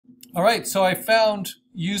All right, so I found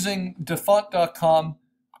using defont.com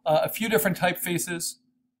a few different typefaces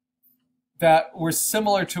that were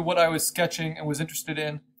similar to what I was sketching and was interested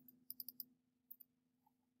in.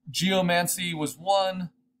 Geomancy was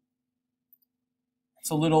one. It's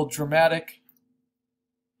a little dramatic,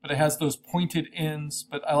 but it has those pointed ends,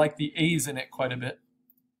 but I like the A's in it quite a bit.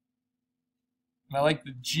 And I like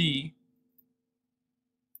the G.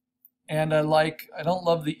 And I don't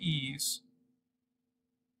love the E's,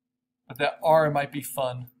 but that R might be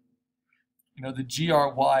fun. You know, the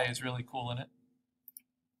GRY is really cool in it.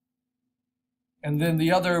 And then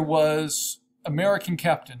the other was American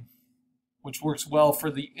Captain, which works well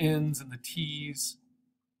for the N's and the T's.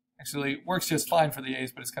 Actually, it works just fine for the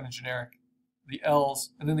A's, but it's kind of generic. The L's,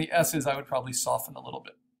 and then the S's I would probably soften a little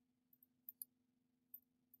bit.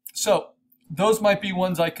 So, those might be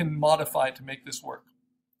ones I can modify to make this work.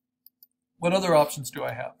 What other options do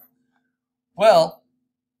I have? Well,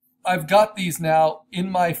 I've got these now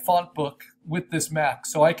in my font book with this Mac,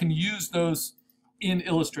 so I can use those in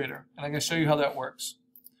Illustrator, and I'm going to show you how that works.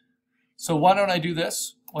 So why don't I do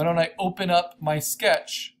this? Why don't I open up my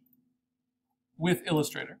sketch with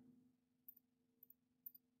Illustrator?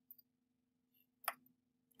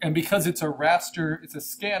 And because it's a raster, it's a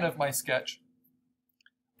scan of my sketch,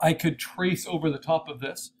 I could trace over the top of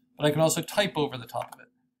this, but I can also type over the top of it.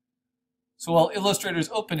 So while Illustrator is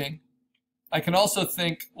opening, I can also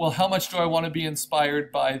think, well, how much do I want to be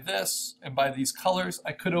inspired by this and by these colors?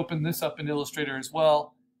 I could open this up in Illustrator as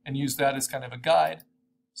well and use that as kind of a guide.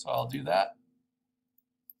 So I'll do that.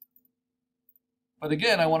 But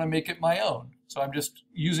again, I want to make it my own. So I'm just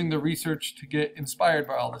using the research to get inspired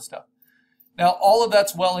by all this stuff. Now, all of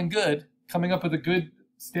that's well and good. Coming up with a good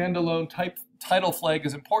standalone title flag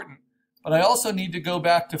is important. But I also need to go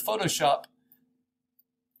back to Photoshop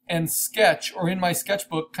and sketch, or in my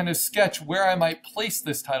sketchbook, kind of sketch where I might place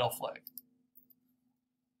this title flag.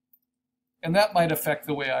 And that might affect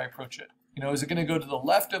the way I approach it. You know, is it going to go to the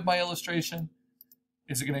left of my illustration?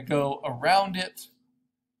 Is it going to go around it?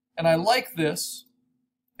 And I like this,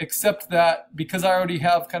 except that because I already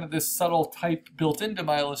have kind of this subtle type built into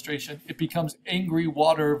my illustration, it becomes angry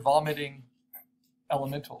water vomiting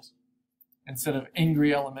elementals instead of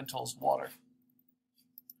angry elementals water.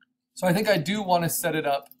 So I think I do want to set it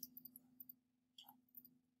up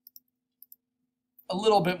a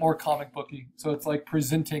little bit more comic booky, so it's like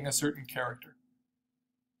presenting a certain character.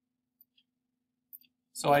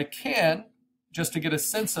 So I can, just to get a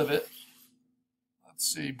sense of it, let's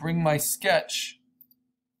see, bring my sketch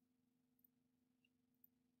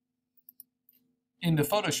into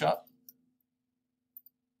Photoshop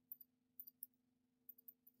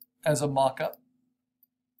as a mock-up.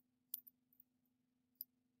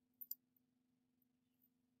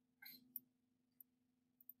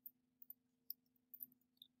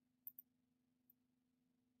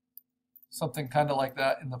 Something kind of like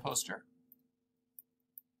that in the poster.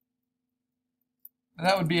 And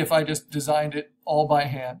that would be if I just designed it all by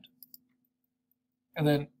hand. And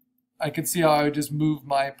then I could see how I would just move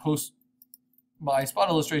my spot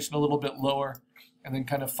illustration a little bit lower and then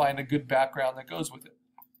kind of find a good background that goes with it.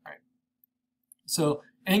 All right. So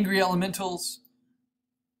angry elementals,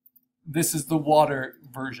 this is the water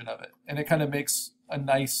version of it. And it kind of makes a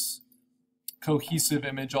nice cohesive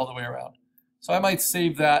image all the way around. So I might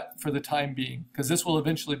save that for the time being, because this will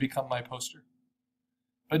eventually become my poster.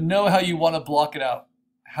 But know how you want to block it out,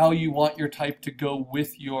 how you want your type to go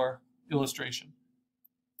with your illustration.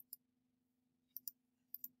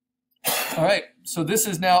 All right, so this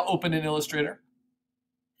is now open in Illustrator.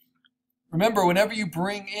 Remember, whenever you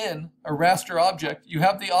bring in a raster object, you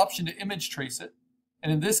have the option to image trace it.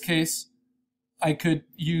 And in this case, I could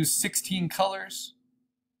use 16 colors,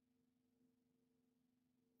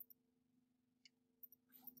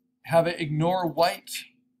 have it ignore white,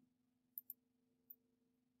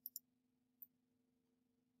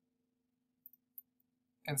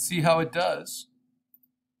 and see how it does.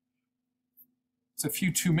 It's a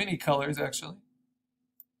few too many colors, actually,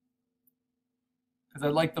 because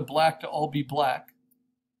I'd like the black to all be black.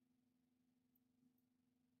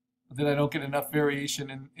 But then I don't get enough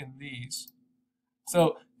variation in these.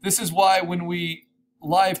 So this is why when we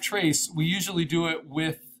live trace, we usually do it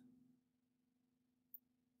with,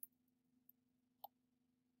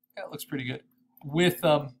 that looks pretty good, with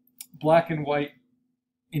black and white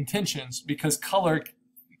intentions, because color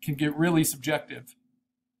can get really subjective.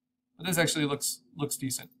 But this actually looks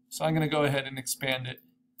decent. So I'm going to go ahead and expand it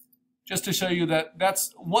just to show you that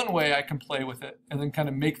that's one way I can play with it and then kind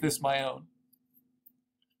of make this my own.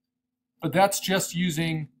 But that's just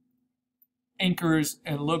using anchors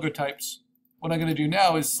and logotypes. What I'm going to do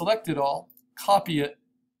now is select it all, copy it,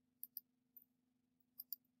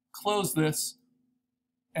 close this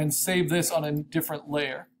and save this on a different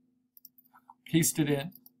layer. Paste it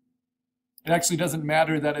in. It actually doesn't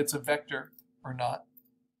matter that it's a vector or not.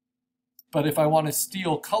 But if I want to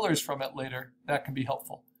steal colors from it later, that can be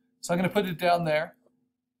helpful. So I'm going to put it down there,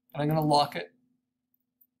 and I'm going to lock it.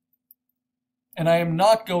 And I am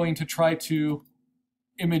not going to try to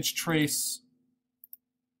image trace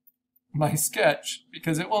my sketch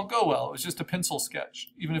because it won't go well. It was just a pencil sketch.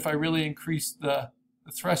 Even if I really increase the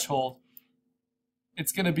threshold,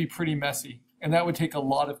 it's going to be pretty messy, and that would take a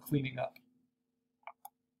lot of cleaning up.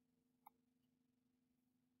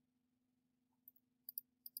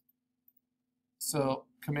 So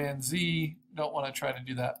Command Z, don't want to try to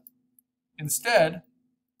do that. Instead,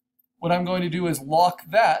 what I'm going to do is lock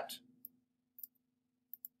that,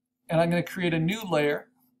 and I'm going to create a new layer,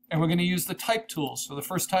 and we're going to use the type tools for the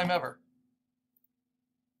first time ever.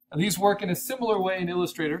 Now, these work in a similar way in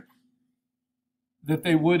Illustrator that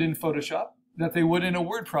they would in Photoshop, that they would in a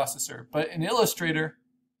word processor. But in Illustrator,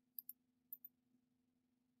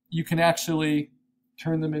 you can actually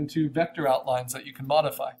turn them into vector outlines that you can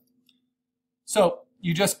modify. So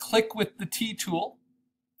you just click with the T tool,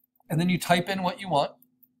 and then you type in what you want.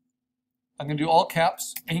 I'm going to do all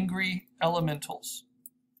caps, angry elementals,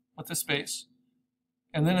 with the space.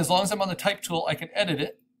 And then as long as I'm on the type tool, I can edit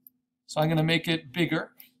it. So I'm going to make it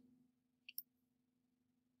bigger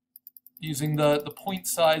using the point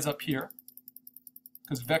size up here,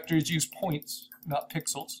 because vectors use points, not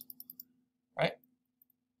pixels, right?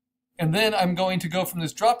 And then I'm going to go from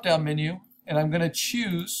this drop-down menu, and I'm going to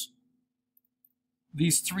choose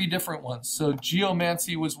these three different ones. So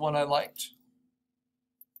geomancy was one I liked.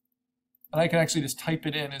 And I can actually just type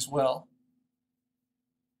it in as well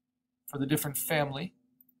for the different family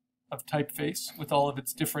of typeface with all of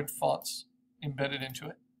its different fonts embedded into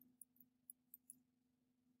it.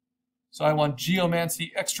 So I want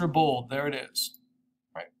geomancy extra bold. There it is.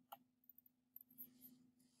 Right.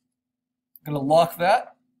 I'm going to lock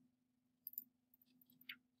that.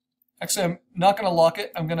 Actually, I'm not going to lock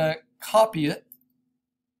it. I'm going to copy it.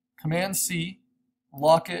 Command C,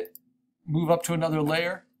 lock it, move up to another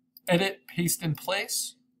layer, edit, paste in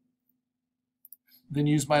place. Then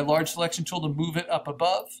use my large selection tool to move it up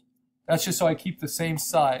above. That's just so I keep the same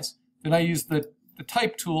size. Then I use the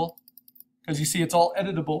type tool, because you see it's all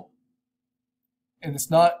editable, and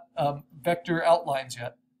it's not vector outlines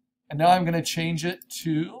yet. And now I'm going to change it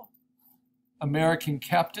to American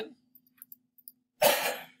Captain.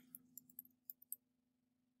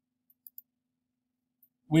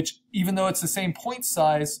 Which, even though it's the same point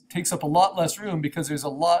size, takes up a lot less room because there's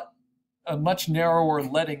a much narrower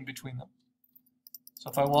leading between them. So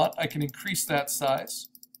if I want, I can increase that size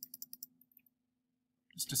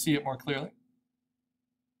just to see it more clearly.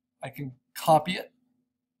 I can copy it,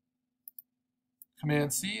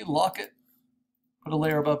 Command C, lock it, put a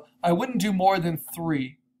layer above. I wouldn't do more than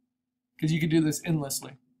 3 because you could do this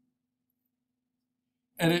endlessly.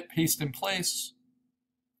 Edit, paste in place.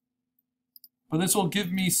 But this will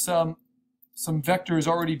give me some vectors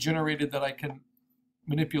already generated that I can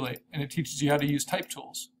manipulate, and it teaches you how to use type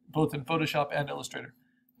tools, both in Photoshop and Illustrator.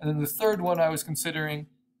 And then the third one I was considering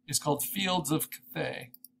is called Fields of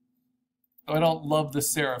Cathay. So I don't love the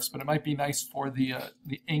serifs, but it might be nice for the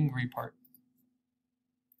angry part.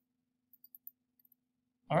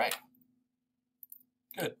 All right,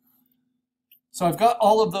 good. So I've got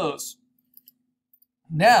all of those.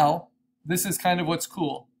 Now, this is kind of what's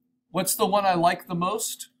cool. What's the one I like the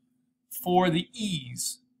most for the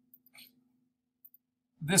ease?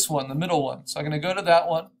 This one, the middle one. So I'm going to go to that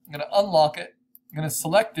one. I'm going to unlock it. I'm going to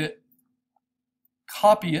select it,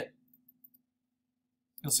 copy it.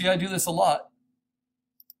 You'll see I do this a lot.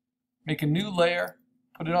 Make a new layer,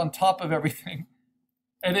 put it on top of everything,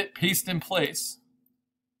 edit, paste in place.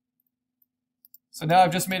 So now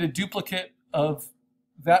I've just made a duplicate of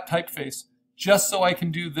that typeface just so I can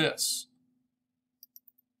do this.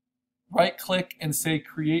 Right-click and say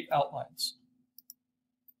Create Outlines.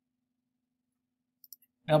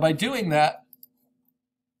 Now by doing that,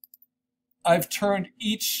 I've turned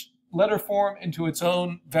each letter form into its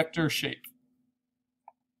own vector shape.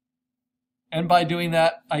 And by doing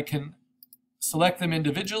that, I can select them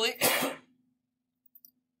individually.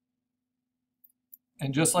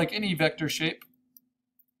 And just like any vector shape,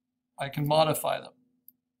 I can modify them.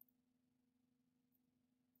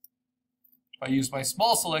 If I use my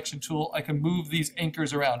small selection tool, I can move these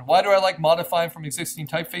anchors around. Why do I like modifying from existing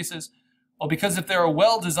typefaces? Well, because if they're a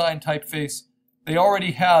well-designed typeface, they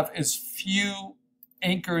already have as few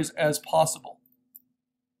anchors as possible.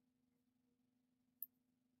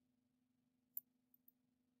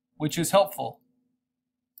 Which is helpful.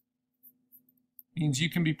 means you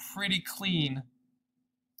can be pretty clean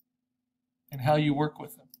in how you work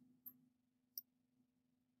with them.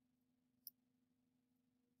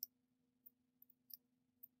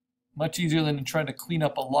 Much easier than trying to clean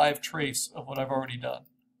up a live trace of what I've already done.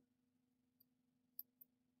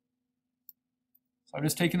 So I'm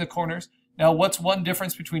just taking the corners. Now, what's one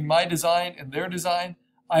difference between my design and their design?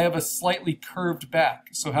 I have a slightly curved back.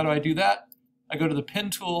 So how do I do that? I go to the pen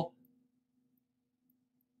tool,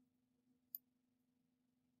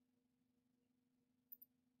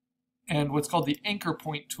 and what's called the anchor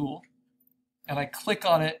point tool, and I click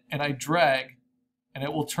on it and I drag, and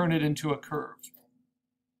it will turn it into a curve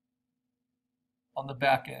on the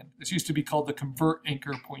back end. This used to be called the convert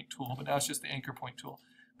anchor point tool, but now it's just the anchor point tool.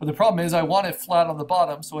 But the problem is I want it flat on the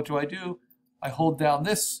bottom, so what do? I hold down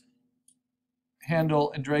this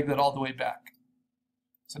handle and drag that all the way back.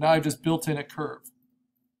 So now I've just built in a curve.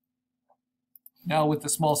 Now with the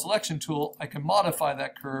small selection tool, I can modify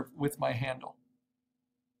that curve with my handle.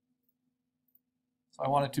 So I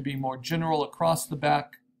want it to be more general across the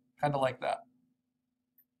back, kind of like that.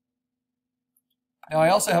 Now I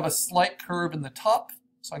also have a slight curve in the top,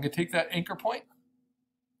 so I'm going to take that anchor point.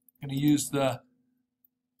 I'm going to use the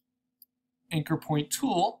anchor point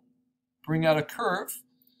tool, bring out a curve,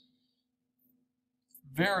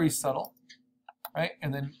 very subtle, right?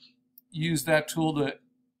 And then use that tool to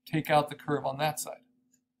take out the curve on that side.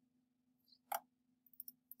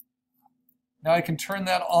 Now I can turn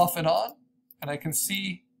that off and on, and I can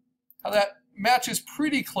see how that matches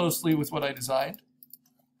pretty closely with what I designed,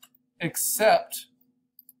 except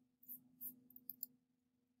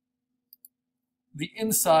the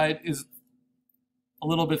inside is a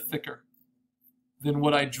little bit thicker than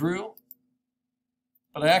what I drew,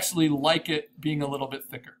 but I actually like it being a little bit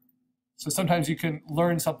thicker. So sometimes you can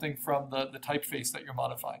learn something from the typeface that you're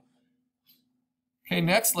modifying. Okay,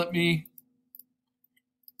 next let me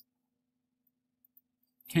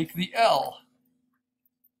take the L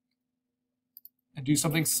and do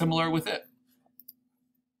something similar with it.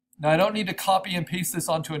 Now I don't need to copy and paste this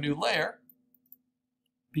onto a new layer,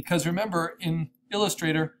 because remember in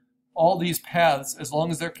Illustrator, all these paths, as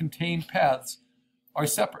long as they're contained paths, are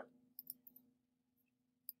separate.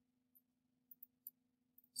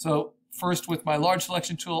 So first with my large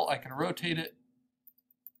selection tool, I can rotate it,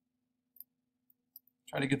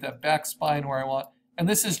 try to get that back spine where I want. And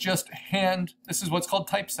this is just this is what's called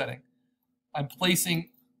typesetting. I'm placing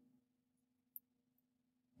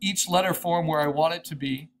each letter form where I want it to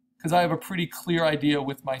be, because I have a pretty clear idea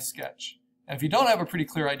with my sketch. And if you don't have a pretty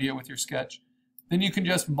clear idea with your sketch, then you can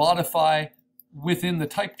just modify within the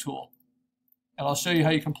type tool. And I'll show you how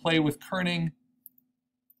you can play with kerning,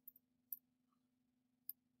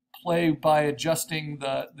 play by adjusting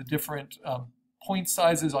the different point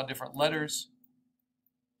sizes on different letters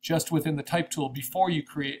just within the type tool before you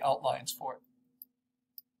create outlines for it.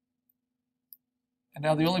 And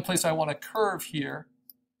now the only place I want to curve here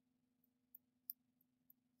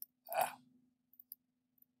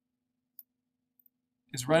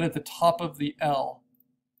is right at the top of the L.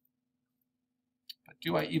 But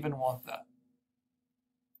do I even want that?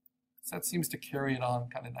 So that seems to carry it on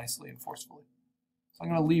kind of nicely and forcefully. So I'm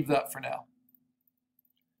going to leave that for now.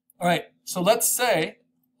 All right, so let's say,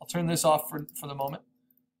 I'll turn this off for the moment.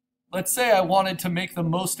 Let's say I wanted to make the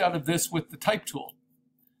most out of this with the type tool.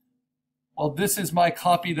 Well, this is my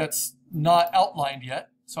copy that's not outlined yet.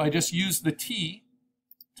 So I just use the T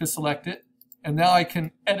to select it, and now I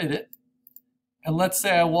can edit it. And let's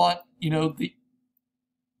say I want, the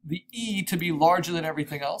E to be larger than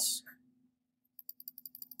everything else.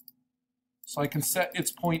 So I can set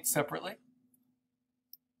its point separately.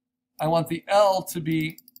 I want the L to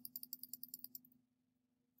be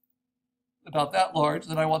about that large.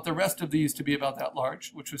 Then I want the rest of these to be about that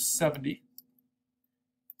large, which was 70.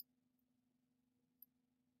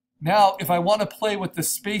 Now, if I want to play with the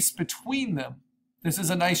space between them, this is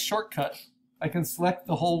a nice shortcut. I can select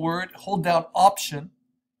the whole word, hold down Option,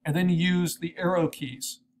 and then use the arrow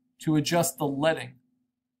keys to adjust the leading.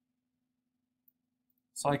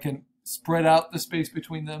 So I can spread out the space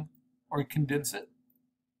between them or condense it.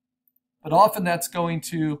 But often that's going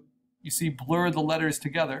to, you see, blur the letters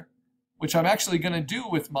together, which I'm actually going to do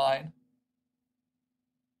with mine.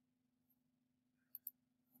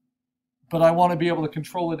 But I want to be able to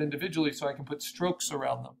control it individually so I can put strokes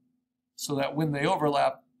around them so that when they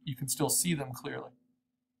overlap, you can still see them clearly.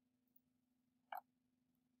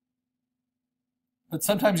 But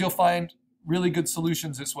sometimes you'll find really good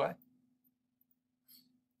solutions this way.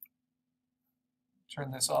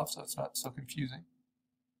 Turn this off so it's not so confusing.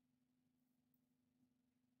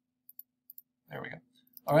 There we go.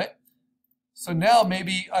 All right. So now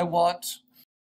maybe I want